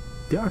呀，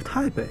点儿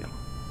太悲了。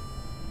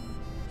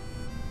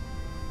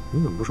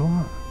你怎么不说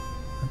话？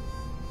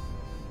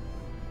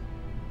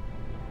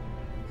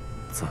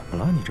怎么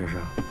了？你这是？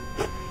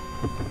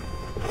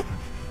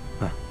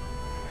哎，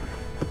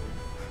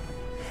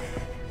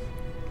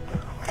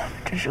我他妈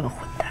真是个混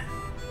蛋！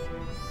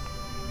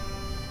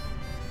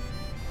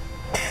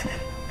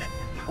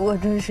我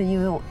真是因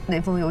为我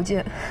那封邮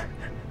件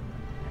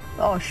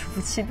把我师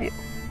父气病，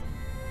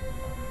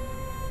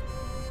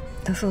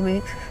那说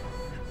明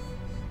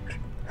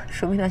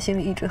他心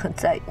里一直很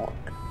在意我们。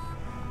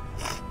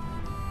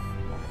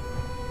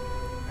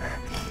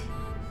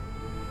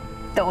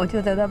但我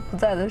却在他不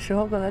在的时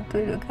候跟他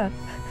对着干，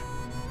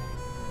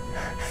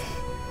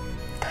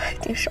他一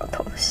定伤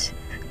透了心。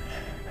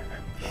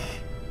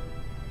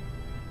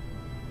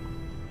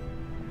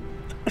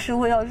师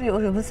父要是有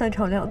什么三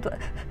长两短，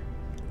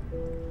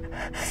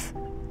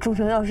主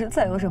城要是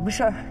再有什么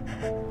事儿，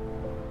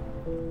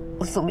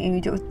我苏明玉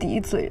就是第一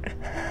罪人。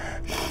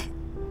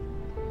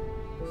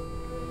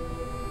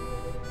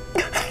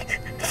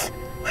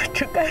我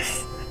真该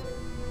死！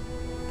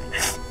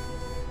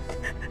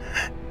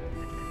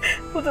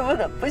我怎么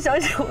能不相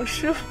信我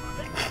师父？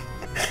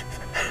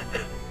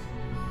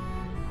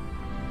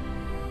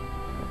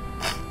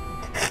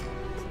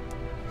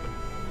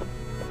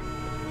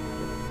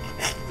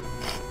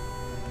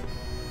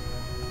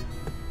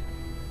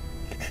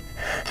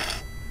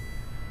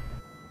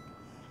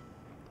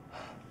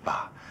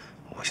爸，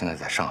我现在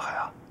在上海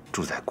啊，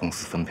住在公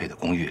司分配的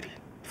公寓里，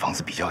房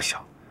子比较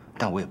小，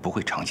但我也不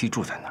会长期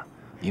住在那儿，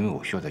因为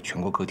我需要在全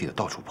国各地的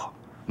到处跑，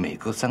每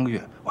隔3个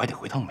月我还得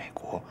回趟美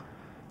国。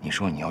你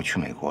说你要去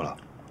美国了，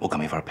我可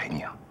没法陪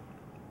你啊。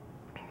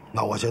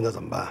那我现在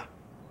怎么办？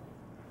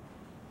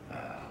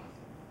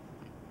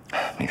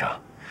明成，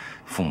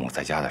父母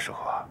在家的时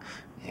候啊，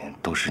也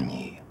都是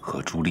你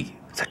和朱莉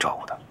在照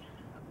顾的，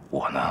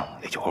我呢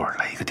也就偶尔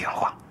来一个电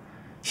话。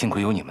幸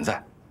亏有你们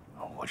在，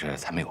我这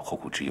才没有后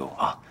顾之忧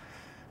啊。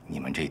你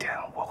们这一点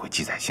我会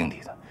记在心里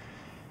的。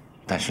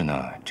但是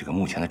呢，这个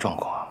目前的状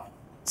况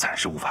暂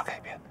时无法改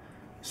变，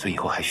所以以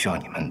后还需要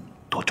你们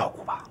多照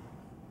顾吧。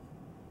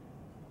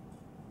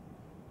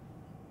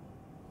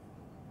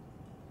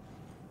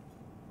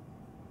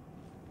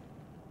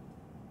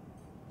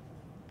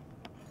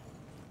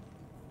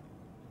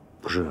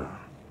不是，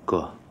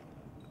哥，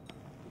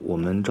我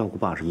们照顾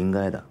爸是应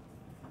该的，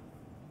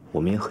我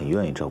们也很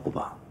愿意照顾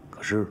爸。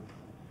可是，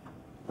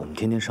我们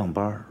天天上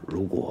班，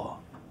如果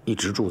一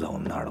直住在我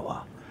们那儿的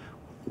话，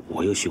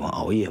我又喜欢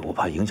熬夜，我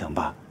怕影响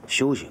爸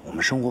休息。我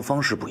们生活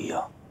方式不一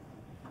样。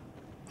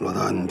老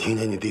大，你听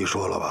见你弟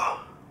说了吧？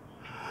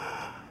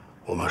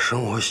我们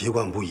生活习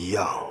惯不一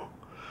样，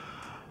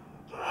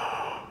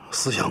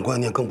思想观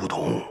念更不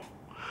同。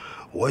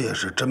我也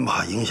是真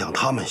怕影响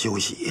他们休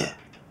息。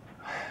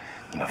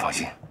你们放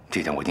心，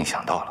这点我已经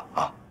想到了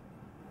啊。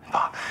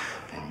爸，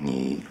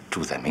你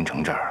住在明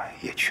城这儿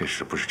也确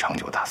实不是长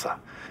久打算。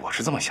我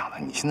是这么想的，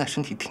你现在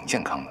身体挺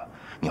健康的，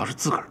你要是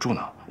自个儿住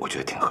呢，我觉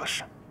得挺合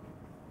适。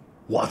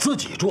我自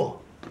己住，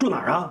住哪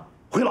儿啊？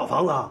回老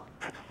房子？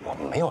我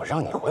没有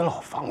让你回老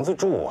房子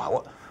住啊，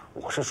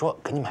我是说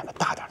给你买个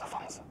大点的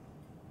房子。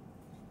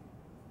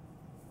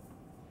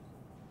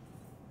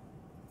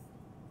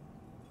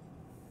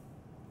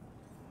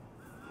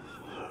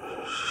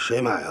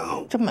谁买啊？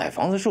这买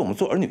房子是我们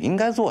做儿女应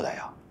该做的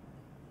呀。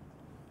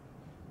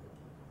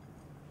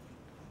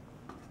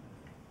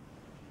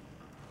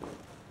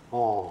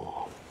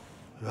哦，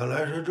原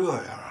来是这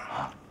样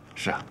啊！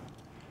是啊。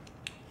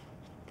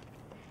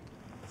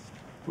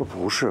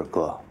不是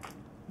哥，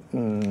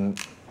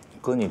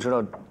哥，你知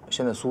道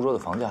现在苏州的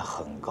房价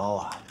很高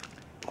啊。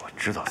我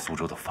知道苏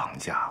州的房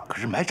价，可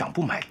是买涨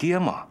不买跌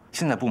嘛。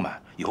现在不买，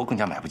以后更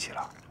加买不起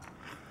了。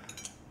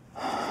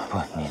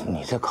不，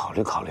你再考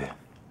虑考虑。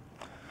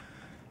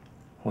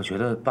我觉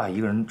得爸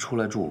一个人出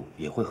来住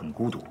也会很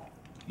孤独，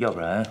要不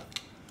然，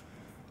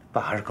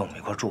爸还是跟我们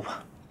一块住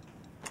吧。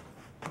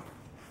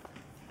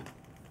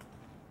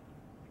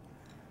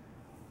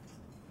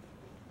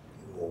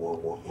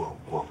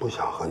我不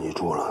想和你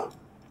住了。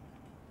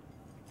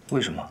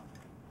为什么？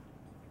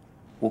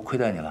我亏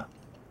待你了？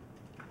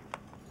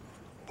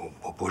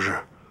不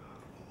是，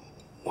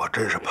我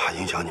真是怕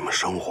影响你们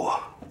生活。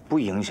不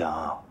影响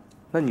啊。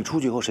那你出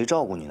去以后谁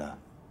照顾你呢？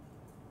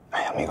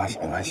哎呀，没关系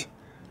没关系，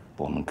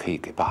我们可以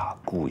给爸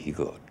雇一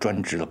个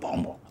专职的保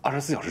姆，24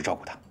小时照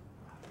顾他。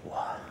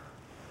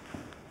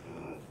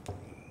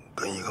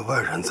跟一个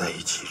外人在一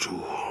起住，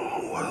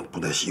我不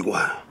太习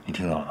惯。你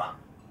听到了吧？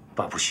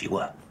爸不习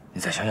惯，你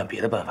再想想别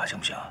的办法行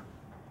不行啊？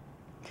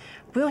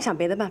不用想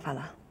别的办法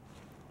了，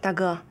大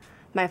哥，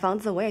买房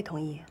子我也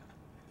同意。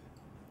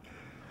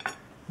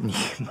丽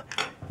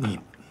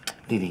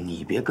丽，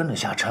你别跟着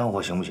瞎掺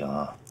和行不行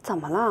啊？怎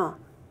么了？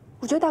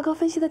我觉得大哥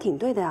分析的挺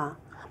对的呀，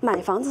买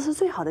房子是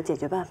最好的解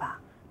决办法。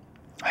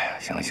哎呀，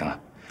行了行了，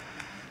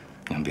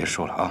你们别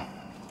说了啊。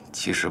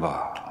其实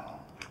吧，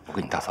我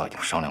跟你大嫂已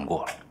经商量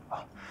过了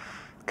啊，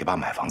给爸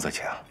买房子的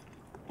钱啊，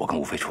我跟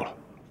吴飞出了。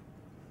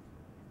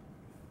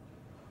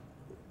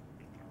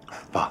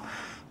爸，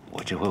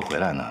我这回回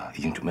来呢，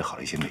已经准备好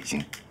了一些美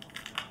金，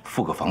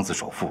付个房子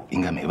首付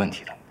应该没问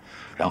题的。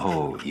然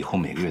后以后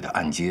每个月的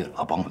按揭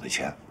和保姆的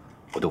钱，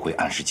我都会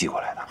按时寄过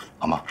来的，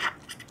好吗？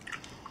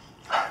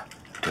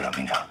对了，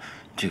明成，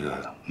这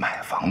个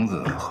买房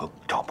子和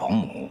找保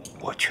姆，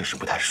我确实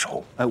不太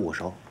熟。哎，我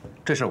熟，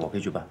这事儿我可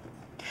以去办。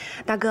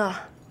大哥，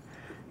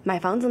买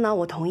房子呢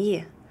我同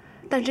意，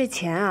但这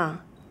钱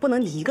啊不能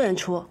你一个人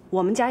出，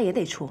我们家也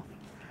得出。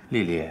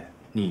丽丽，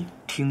你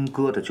听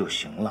哥的就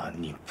行了，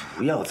你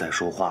不要再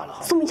说话了，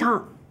好吗？苏明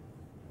成，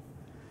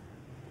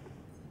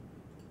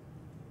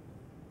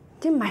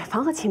这买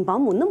房和请保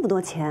姆那么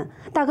多钱，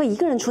大哥一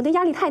个人出，那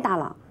压力太大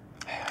了。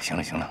哎呀，行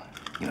了行了，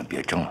你们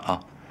别争了啊！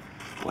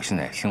我现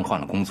在新换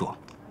了工作，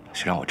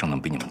谁让我挣的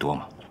比你们多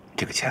嘛？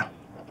这个钱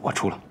我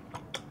出了，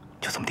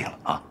就这么定了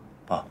啊！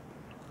啊，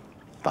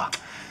爸，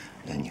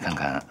你看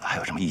看还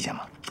有什么意见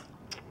吗？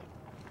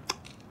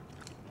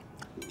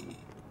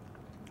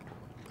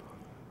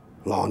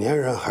老年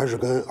人还是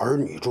跟儿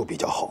女住比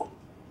较好。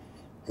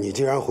你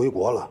既然回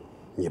国了，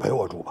你陪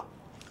我住吧。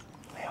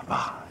哎呀，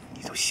爸，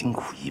你都辛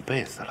苦一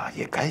辈子了，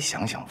也该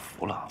享享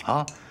福了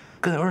啊！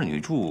跟儿女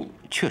住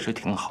确实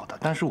挺好的，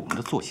但是我们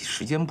的作息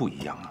时间不一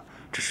样啊，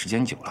这时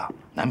间久了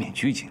难免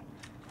拘谨。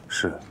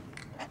是，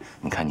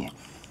你看你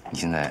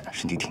现在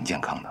身体挺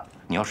健康的，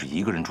你要是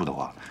一个人住的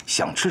话，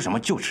想吃什么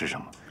就吃什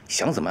么，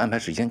想怎么安排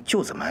时间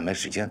就怎么安排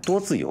时间，多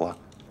自由啊！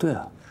对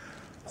啊，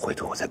回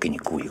头我再给你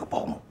雇一个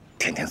保姆，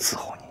天天伺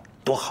候你，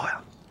多好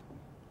呀！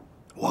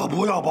我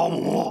不要保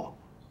姆，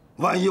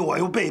万一我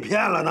又被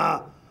骗了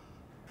呢？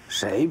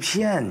谁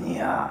骗你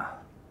啊？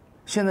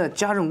现在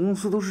家政公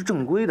司都是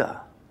正规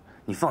的，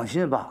你放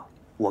心吧，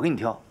我给你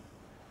挑，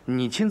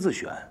你亲自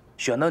选，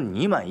选到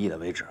你满意的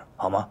为止，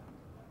好吗？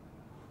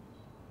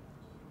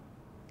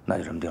那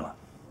就这么定了，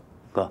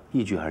哥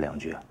，1句还是2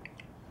句？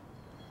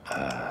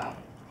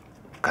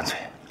干脆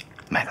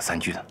买个3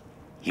居的，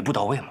一步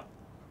到位嘛。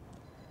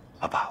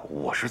啊，爸，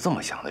我是这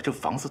么想的，这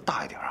房子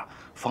大一点啊，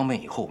方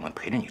便以后我们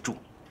陪着你住，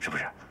是不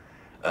是？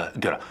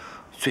对了，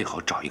最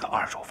好找一个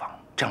2手房，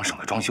这样省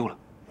得装修了。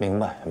明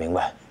白明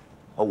白，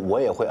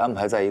我也会安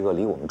排在一个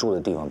离我们住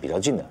的地方比较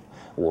近的，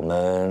我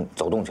们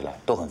走动起来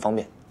都很方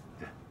便。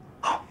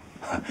好，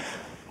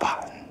爸，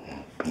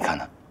你看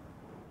呢？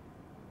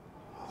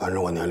反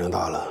正我年龄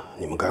大了，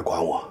你们该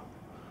管我，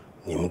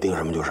你们定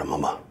什么就什么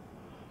吧。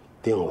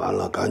定完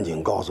了赶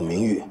紧告诉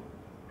明玉，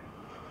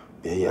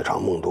别夜长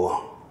梦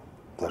多，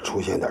再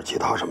出现点其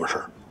他什么事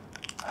儿。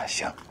啊，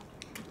行，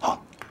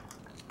好。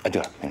哎，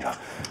对了，明成，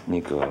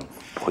那个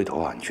回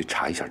头啊，你去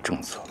查一下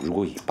政策，如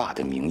果以爸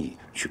的名义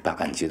去办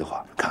按揭的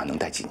话，看看能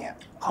贷几年。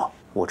好，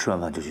我吃完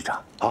饭就去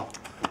查。好，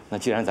那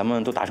既然咱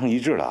们都达成一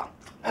致了，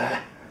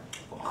哎，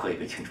我们喝一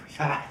杯庆祝一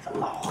下。哎，咱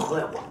们老喝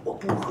呀，我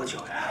不喝酒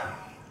呀。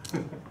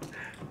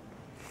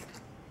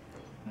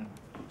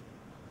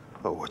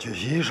我去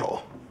洗手。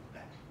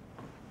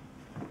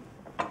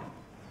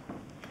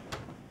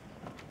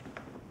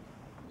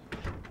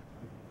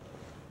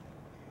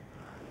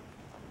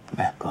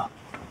哎，哥，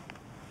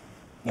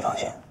你放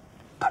心，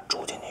他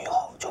住进去以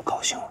后就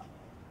高兴了。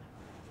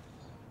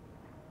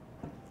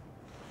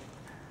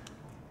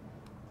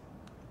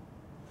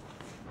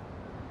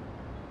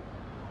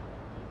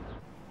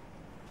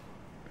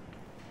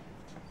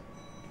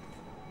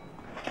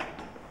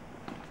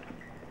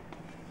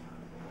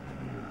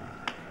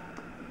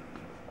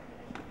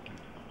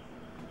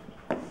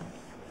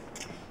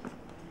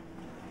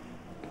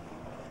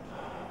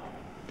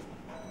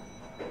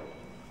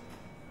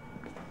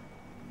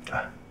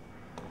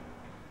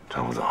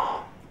张副总，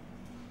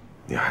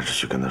你还是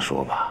去跟他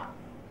说吧。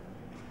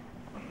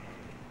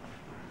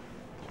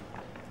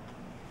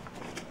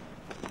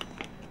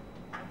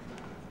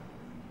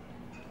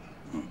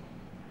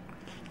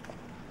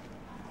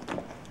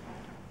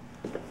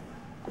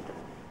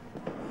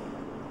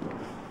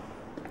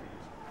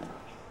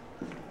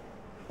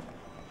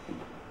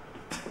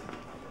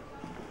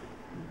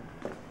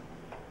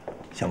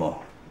夏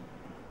某，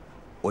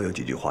我有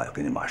几句话要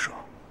跟你妈说。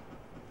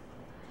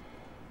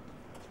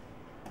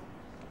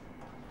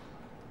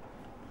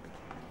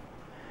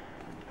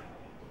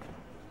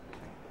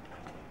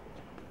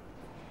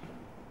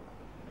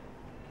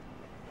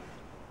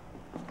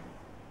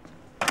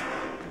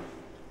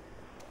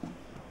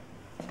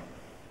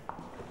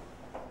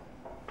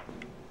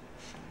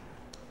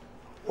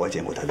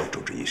见过他的主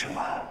治医生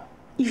吗？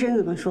医生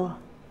怎么说？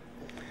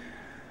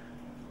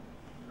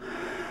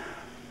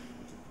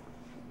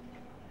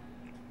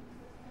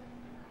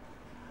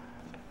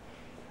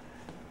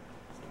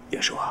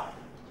也说，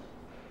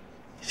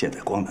现在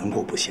光难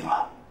过不行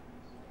啊，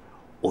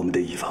我们得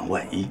以防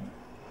万一。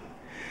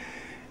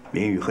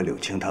明玉和柳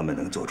青他们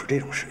能做出这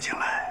种事情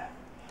来，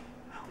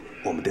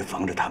我们得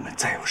防着他们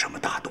再有什么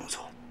大动作。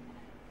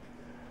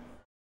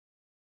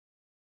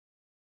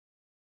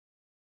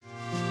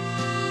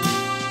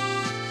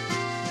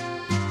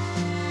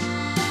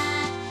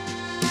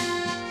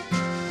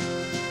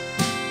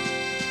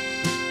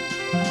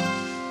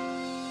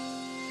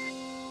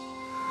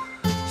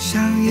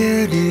像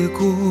夜里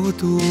孤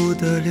独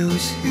的流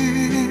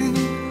星，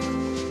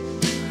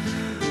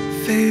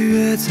飞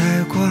跃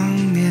在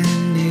光年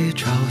里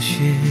找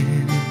寻。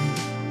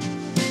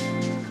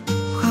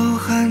浩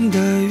瀚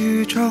的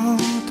宇宙，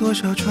多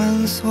少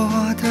穿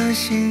梭的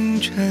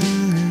星辰，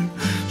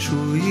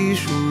数一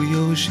数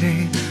有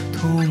谁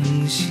同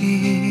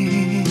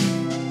行？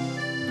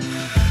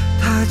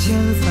踏前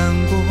翻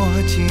过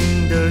境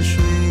的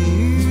水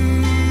域，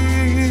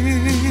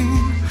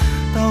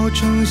道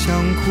成像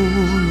枯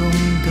荣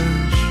的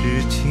诗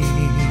经。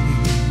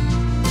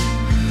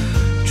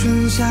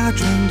春夏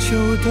转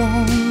秋冬，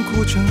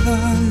哭成了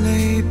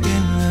泪，变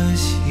了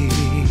心，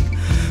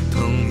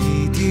同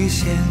一滴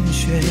鲜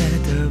血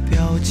的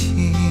表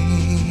情。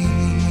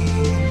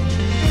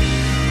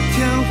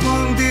天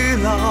荒地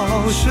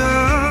老，生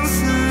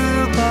死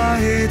白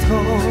头，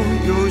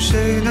有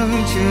谁能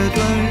截断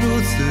如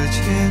此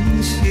前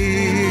行？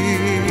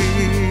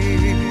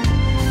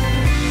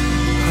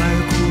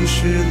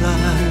是蓝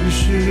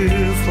是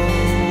否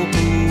不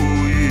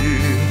语，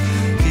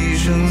一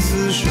生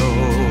厮守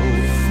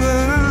分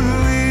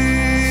离。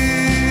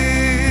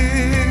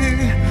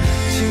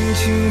轻轻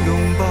拥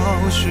抱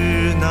是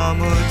那么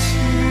轻，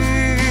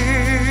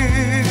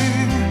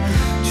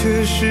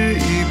却是一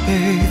辈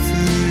子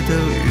的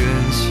远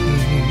行。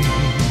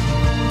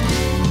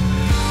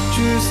聚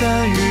散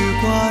与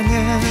挂念，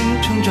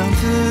成长自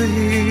一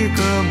个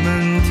门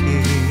庭。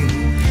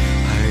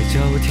叫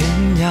天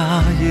涯，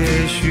也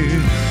许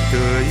得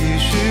意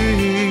是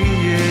因，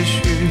也许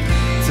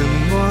怎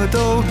么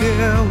都别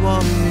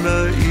忘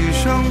了一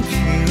生平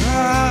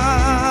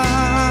安。